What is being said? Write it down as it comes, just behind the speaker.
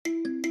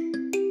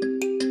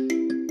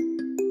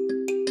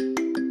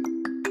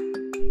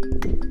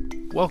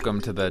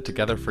Welcome to the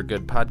Together for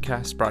Good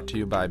podcast, brought to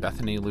you by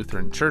Bethany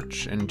Lutheran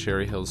Church in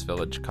Cherry Hills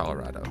Village,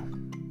 Colorado.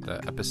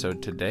 The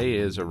episode today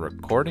is a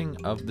recording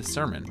of the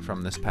sermon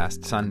from this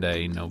past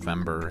Sunday,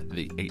 November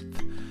the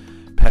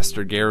 8th.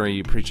 Pastor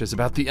Gary preaches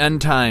about the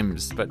end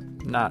times, but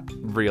not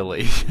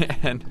really,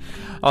 and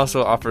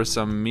also offers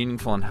some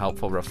meaningful and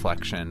helpful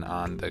reflection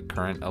on the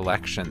current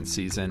election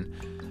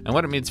season and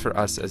what it means for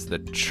us as the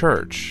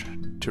church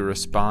to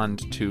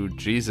respond to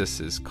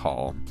Jesus'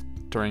 call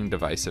during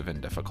divisive and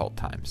difficult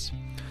times.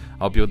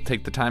 I hope you'll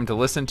take the time to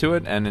listen to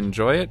it and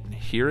enjoy it.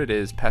 Here it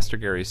is, Pastor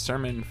Gary's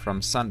sermon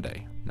from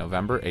Sunday,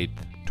 November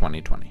 8th,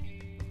 2020.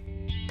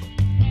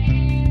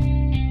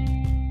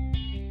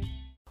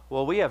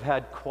 Well, we have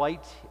had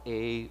quite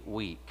a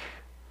week.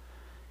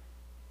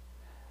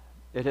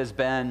 It has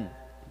been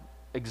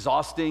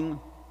exhausting,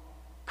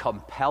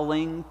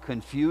 compelling,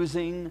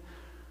 confusing,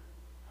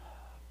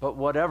 but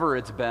whatever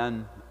it's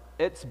been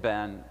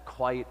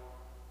quite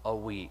a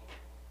week.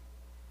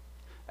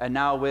 And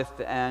now with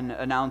an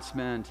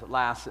announcement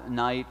last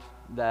night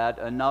that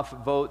enough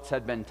votes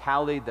had been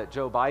tallied that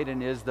Joe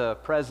Biden is the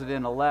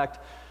president-elect,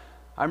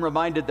 I'm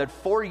reminded that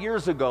 4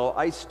 years ago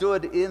I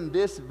stood in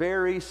this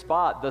very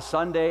spot the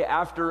Sunday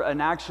after a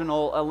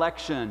national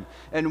election,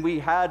 and we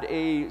had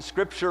a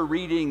scripture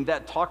reading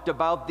that talked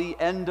about the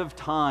end of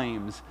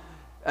times.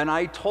 And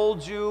I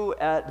told you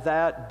at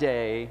that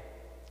day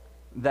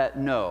that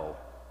no,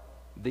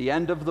 the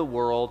end of the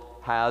world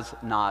has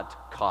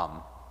not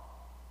come.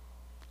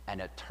 And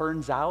it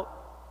turns out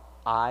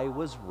I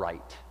was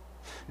right.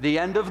 The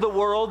end of the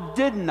world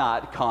did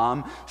not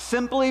come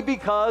simply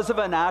because of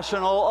a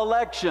national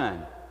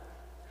election.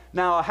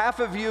 Now, half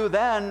of you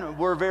then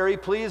were very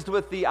pleased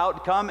with the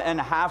outcome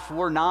and half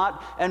were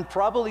not, and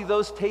probably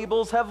those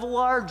tables have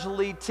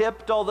largely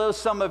tipped, although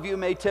some of you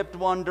may tip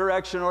one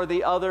direction or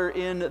the other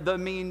in the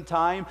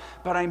meantime.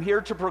 But I'm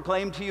here to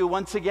proclaim to you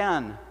once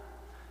again,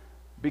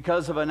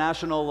 because of a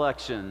national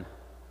election,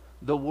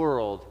 the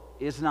world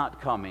is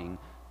not coming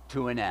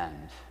to an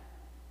end.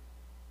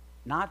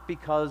 Not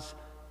because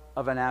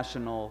of a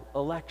national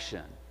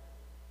election,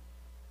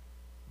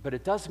 but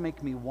it does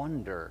make me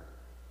wonder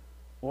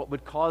what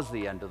would cause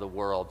the end of the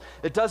world.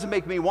 It does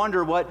make me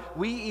wonder what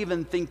we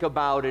even think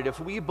about it, if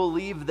we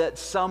believe that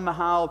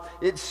somehow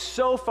it's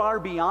so far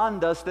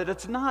beyond us that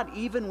it's not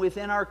even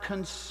within our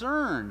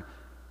concern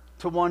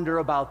to wonder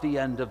about the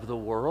end of the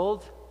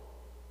world.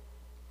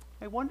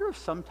 I wonder if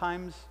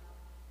sometimes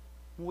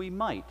we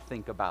might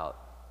think about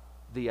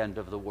the end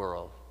of the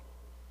world.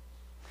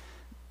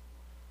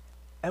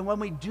 And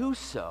when we do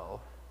so,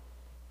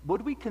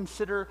 would we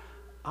consider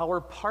our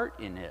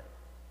part in it?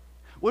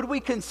 Would we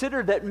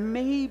consider that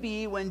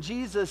maybe when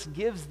Jesus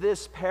gives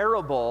this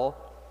parable,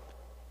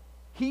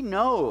 he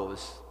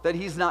knows that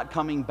he's not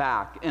coming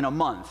back in a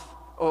month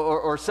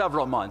or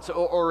several months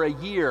or a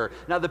year?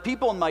 Now, the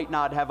people might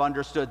not have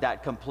understood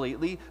that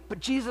completely, but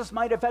Jesus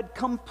might have had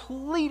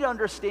complete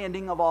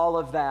understanding of all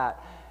of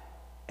that.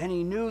 And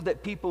he knew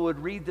that people would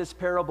read this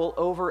parable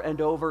over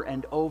and over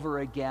and over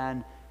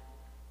again.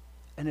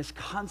 And his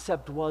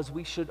concept was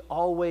we should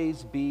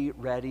always be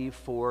ready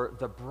for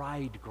the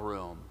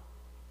bridegroom.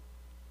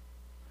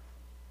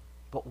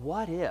 But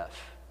what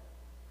if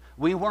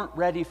we weren't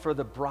ready for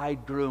the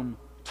bridegroom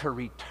to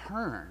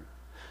return?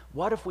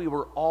 What if we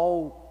were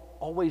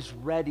always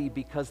ready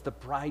because the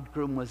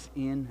bridegroom was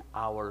in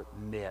our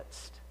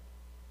midst?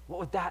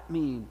 What would that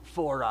mean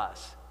for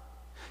us?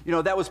 You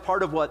know, that was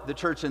part of what the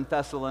church in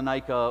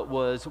Thessalonica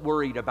was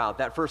worried about.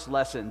 That first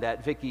lesson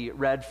that Vicki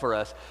read for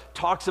us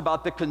talks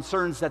about the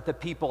concerns that the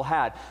people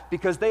had,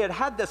 because they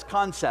had this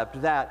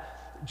concept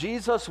that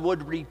Jesus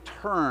would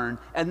return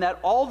and that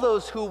all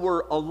those who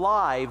were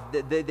alive,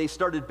 they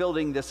started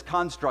building this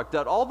construct,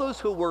 that all those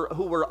who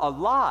were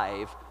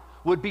alive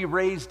would be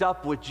raised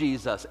up with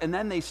Jesus. And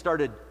then they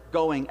started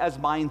going, as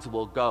minds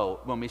will go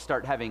when we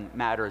start having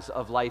matters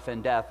of life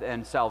and death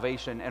and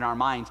salvation in our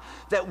minds,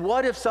 that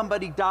what if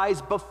somebody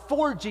dies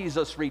before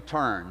Jesus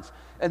returns?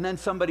 And then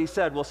somebody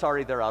said, well,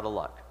 sorry, they're out of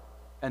luck.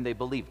 And they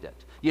believed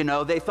it. You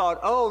know, they thought,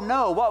 oh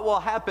no, what will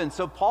happen?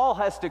 So Paul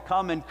has to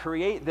come and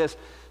create this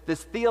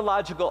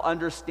theological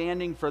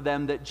understanding for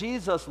them that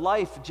Jesus'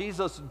 life,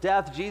 Jesus'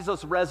 death,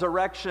 Jesus'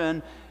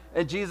 resurrection,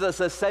 and Jesus'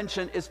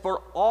 ascension is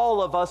for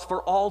all of us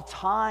for all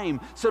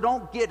time. So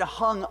don't get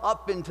hung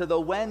up into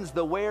the whens,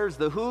 the wheres,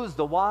 the whos,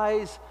 the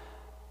whys.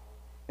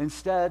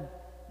 Instead,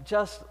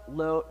 just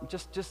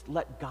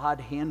let God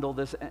handle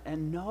this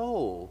and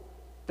know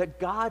that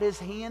God is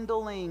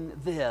handling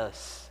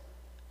this.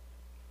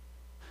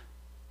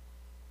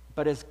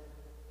 But as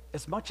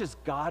much as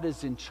God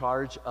is in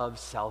charge of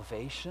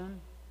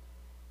salvation,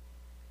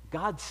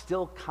 God's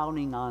still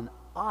counting on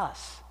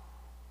us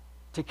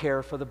to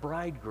care for the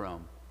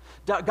bridegroom.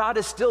 God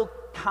is still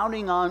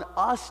counting on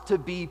us to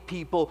be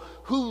people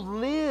who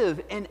live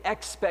in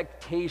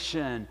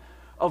expectation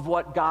of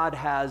what God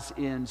has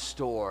in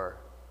store.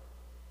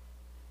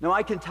 Now,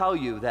 I can tell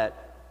you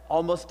that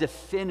almost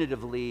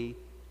definitively,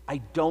 I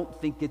don't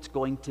think it's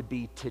going to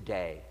be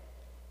today.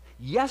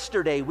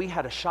 Yesterday, we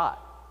had a shot.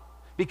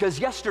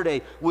 Because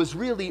yesterday was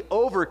really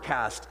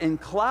overcast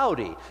and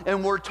cloudy,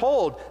 and we're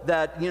told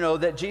that,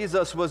 that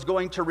Jesus was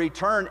going to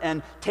return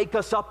and take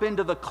us up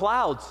into the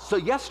clouds. So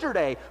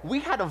yesterday, we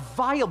had a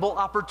viable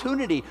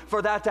opportunity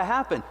for that to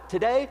happen.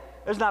 Today,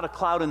 there's not a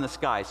cloud in the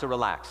sky, so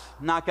relax.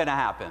 Not going to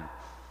happen.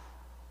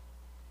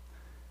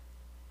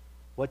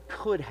 What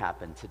could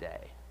happen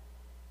today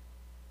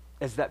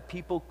is that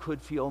people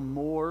could feel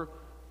more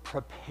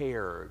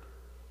prepared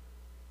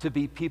to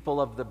be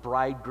people of the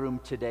bridegroom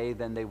today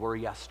than they were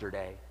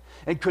yesterday,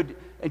 and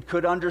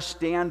could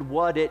understand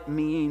what it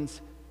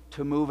means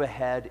to move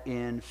ahead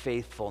in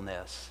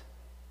faithfulness.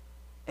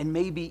 And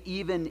maybe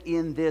even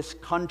in this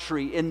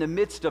country, in the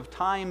midst of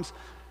times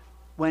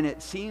when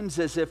it seems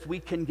as if we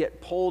can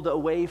get pulled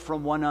away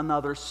from one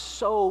another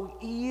so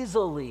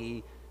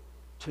easily,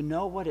 to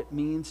know what it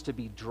means to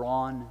be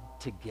drawn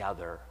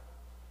together.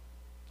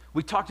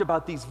 We talked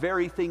about these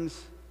very things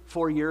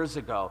 4 years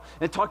ago,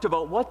 and talked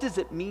about what does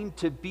it mean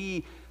to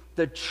be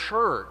the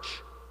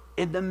church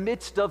in the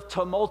midst of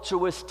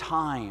tumultuous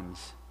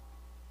times.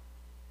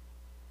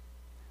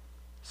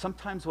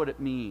 Sometimes what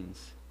it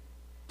means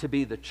to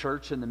be the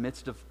church in the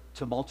midst of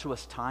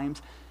tumultuous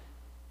times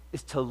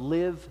is to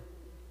live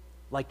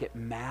like it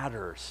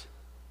matters.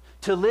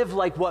 To live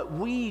like what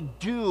we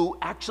do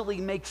actually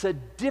makes a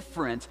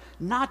difference,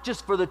 not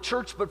just for the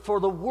church, but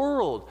for the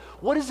world.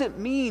 What does it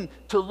mean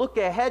to look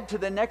ahead to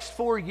the next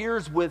 4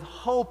 years with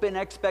hope and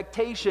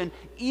expectation,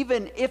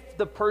 even if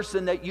the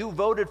person that you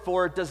voted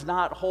for does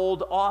not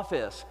hold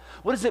office?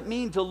 What does it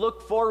mean to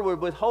look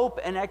forward with hope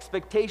and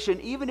expectation,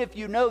 even if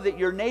you know that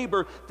your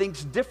neighbor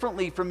thinks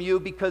differently from you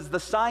because the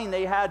sign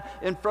they had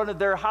in front of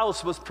their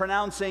house was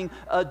pronouncing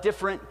a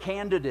different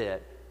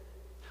candidate?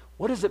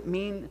 What does it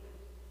mean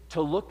to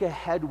look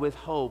ahead with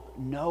hope,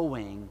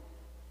 knowing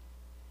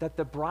that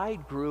the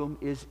bridegroom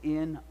is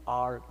in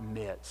our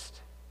midst,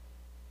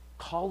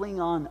 calling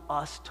on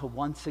us to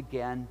once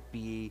again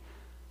be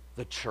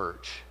the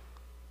church?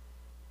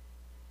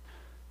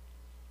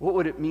 What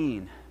would it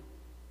mean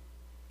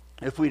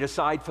if we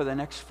decide for the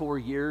next 4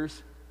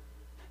 years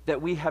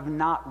that we have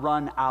not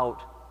run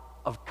out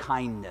of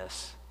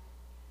kindness,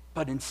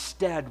 but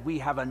instead we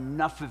have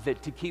enough of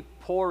it to keep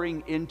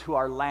pouring into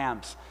our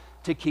lamps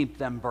to keep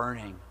them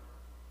burning?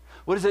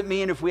 What does it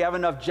mean if we have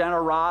enough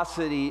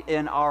generosity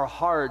in our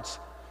hearts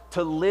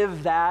to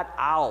live that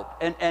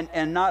out?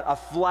 And not a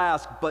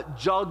flask, but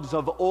jugs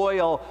of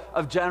oil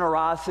of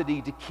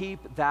generosity to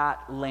keep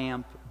that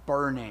lamp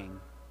burning?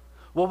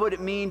 What would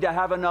it mean to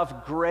have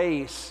enough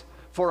grace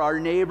for our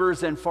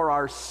neighbors and for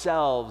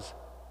ourselves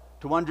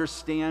to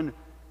understand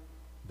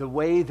the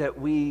way that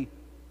we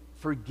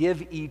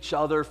forgive each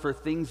other for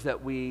things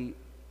that we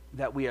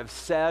have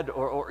said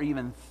or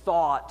even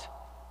thought,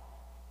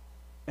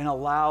 and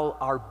allow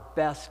our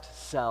best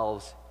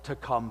selves to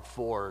come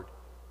forward?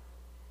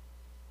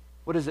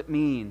 What does it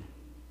mean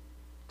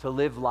to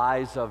live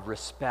lives of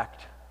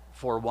respect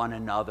for one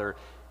another,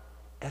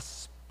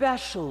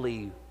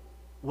 especially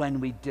when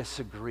we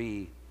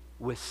disagree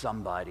with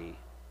somebody,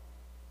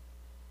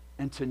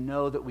 and to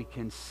know that we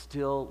can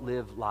still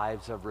live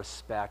lives of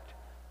respect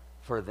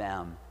for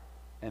them,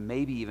 and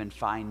maybe even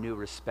find new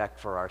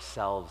respect for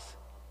ourselves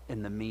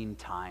in the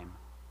meantime?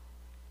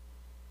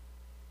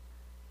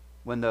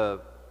 When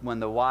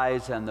the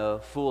wise and the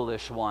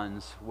foolish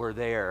ones were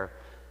there,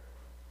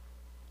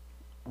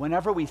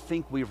 whenever we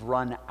think we've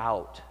run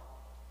out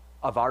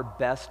of our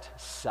best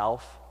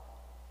self,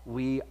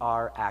 we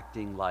are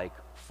acting like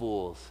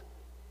fools.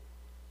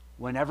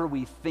 Whenever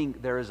we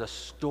think there is a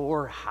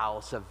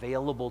storehouse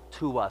available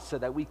to us so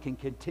that we can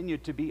continue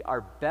to be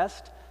our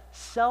best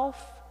self,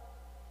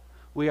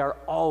 we are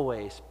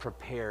always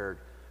prepared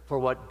for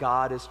what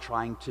God is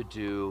trying to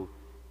do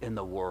in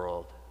the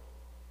world.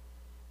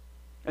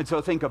 And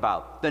so think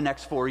about the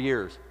next 4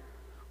 years.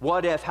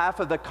 What if half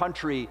of the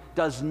country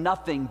does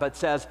nothing but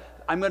says,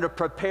 I'm going to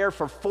prepare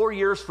for 4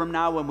 years from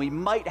now when we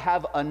might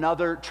have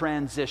another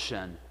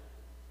transition?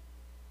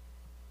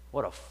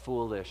 What a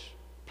foolish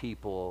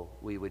people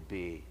we would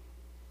be.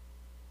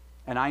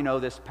 And I know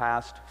this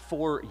past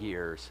 4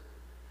 years,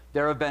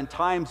 there have been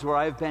times where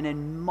I've been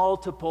in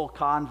multiple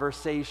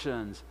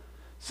conversations,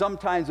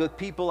 sometimes with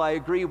people I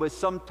agree with,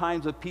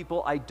 sometimes with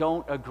people I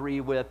don't agree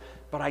with.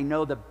 But I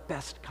know the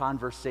best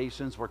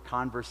conversations were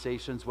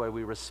conversations where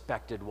we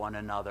respected one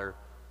another.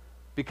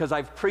 Because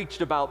I've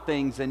preached about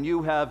things and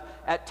you have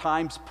at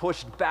times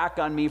pushed back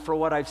on me for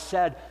what I've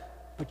said,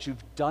 but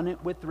you've done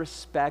it with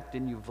respect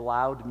and you've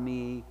allowed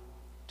me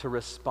to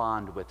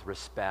respond with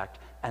respect.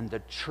 And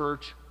the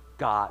church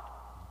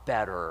got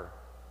better.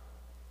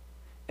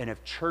 And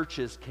if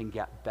churches can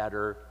get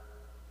better,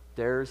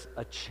 there's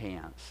a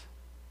chance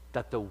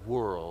that the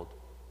world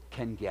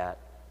can get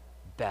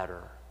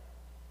better.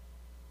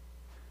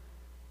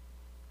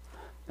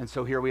 And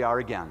so here we are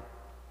again.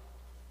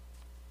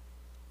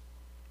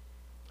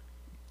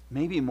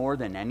 Maybe more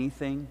than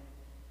anything,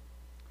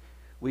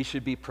 we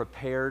should be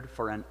prepared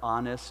for an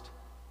honest,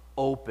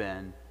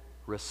 open,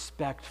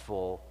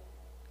 respectful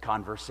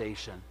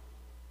conversation.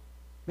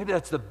 Maybe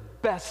that's the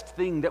best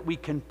thing that we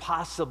can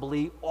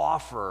possibly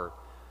offer.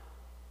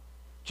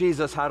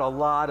 Jesus had a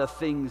lot of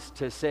things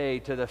to say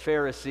to the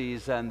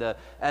Pharisees and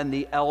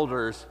the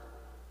elders.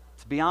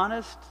 To be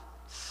honest,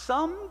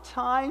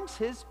 sometimes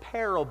his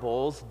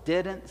parables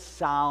didn't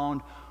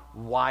sound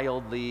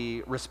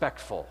wildly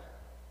respectful.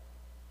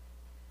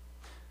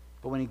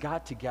 But when he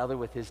got together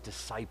with his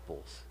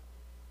disciples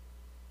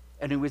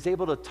and he was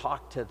able to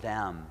talk to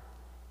them,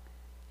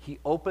 he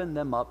opened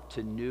them up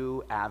to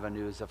new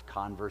avenues of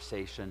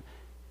conversation,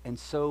 and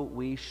so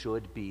we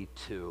should be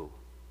too.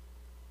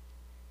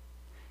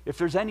 If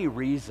there's any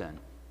reason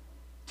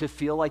to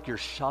feel like you're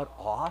shut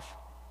off,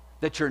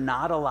 that you're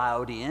not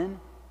allowed in,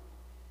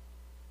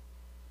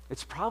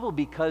 it's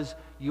probably because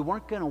you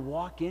weren't going to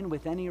walk in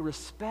with any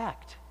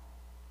respect.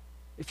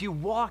 If you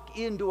walk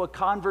into a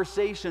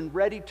conversation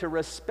ready to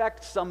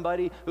respect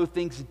somebody who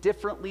thinks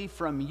differently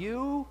from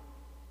you,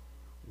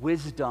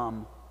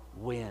 wisdom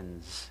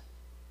wins.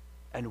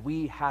 And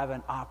we have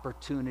an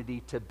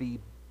opportunity to be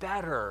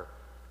better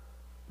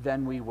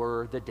than we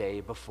were the day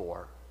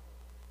before.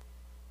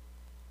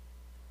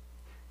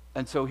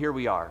 And so here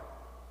we are.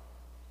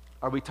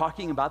 Are we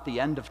talking about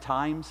the end of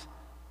times?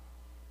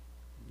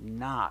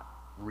 Not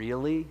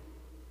really.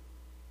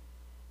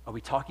 Are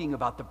we talking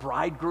about the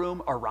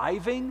bridegroom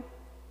arriving?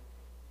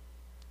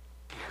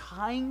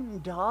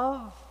 Kind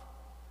of.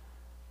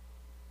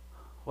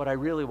 What I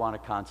really want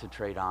to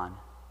concentrate on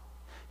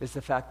is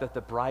the fact that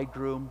the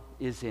bridegroom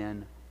is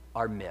in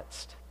our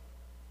midst.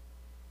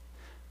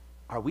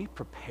 Are we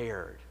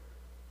prepared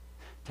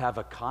to have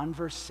a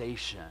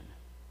conversation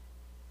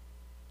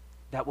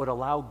that would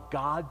allow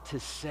God to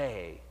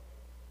say,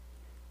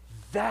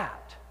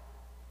 that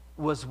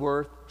was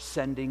worth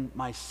sending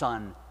my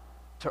son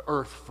to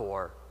earth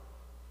for?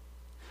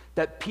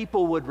 That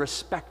people would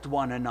respect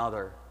one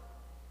another,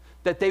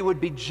 that they would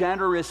be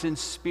generous in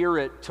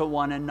spirit to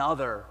one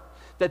another,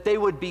 that they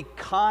would be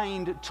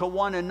kind to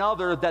one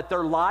another, that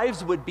their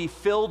lives would be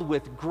filled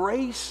with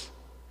grace,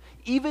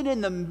 even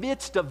in the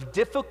midst of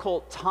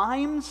difficult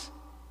times.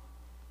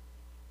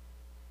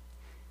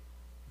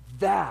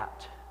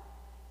 That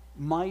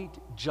might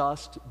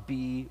just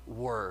be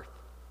worth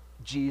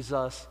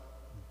Jesus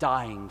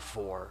dying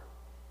for.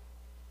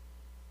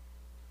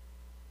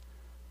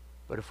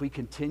 But if we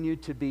continue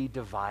to be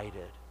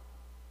divided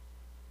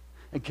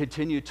and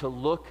continue to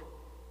look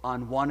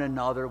on one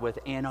another with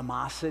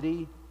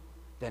animosity,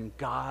 then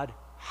God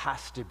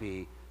has to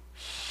be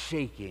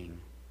shaking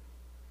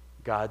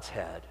God's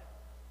head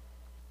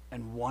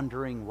and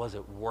wondering, was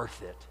it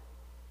worth it?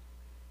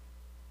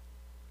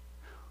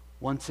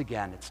 Once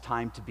again, it's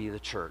time to be the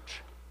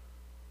church.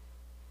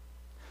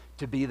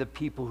 To be the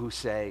people who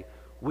say,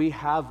 we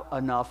have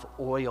enough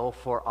oil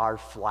for our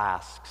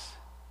flasks.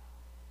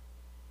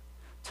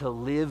 To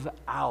live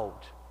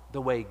out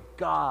the way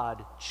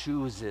God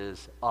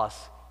chooses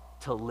us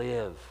to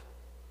live.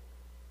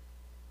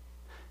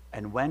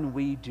 And when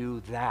we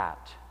do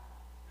that,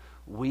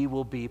 we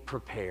will be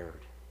prepared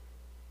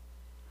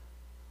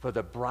for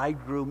the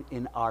bridegroom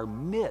in our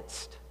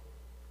midst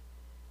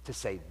to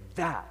say,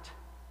 that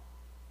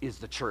is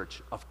the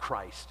church of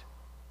Christ.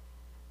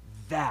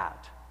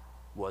 That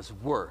was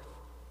worth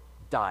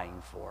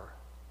dying for.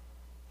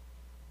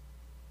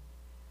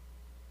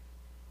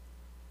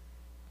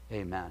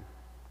 Amen.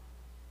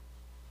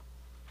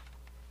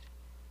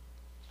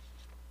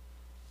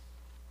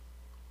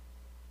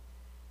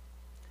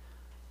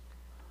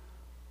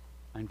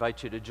 I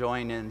invite you to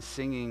join in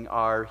singing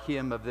our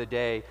hymn of the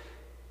day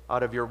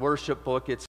out of your worship book. It's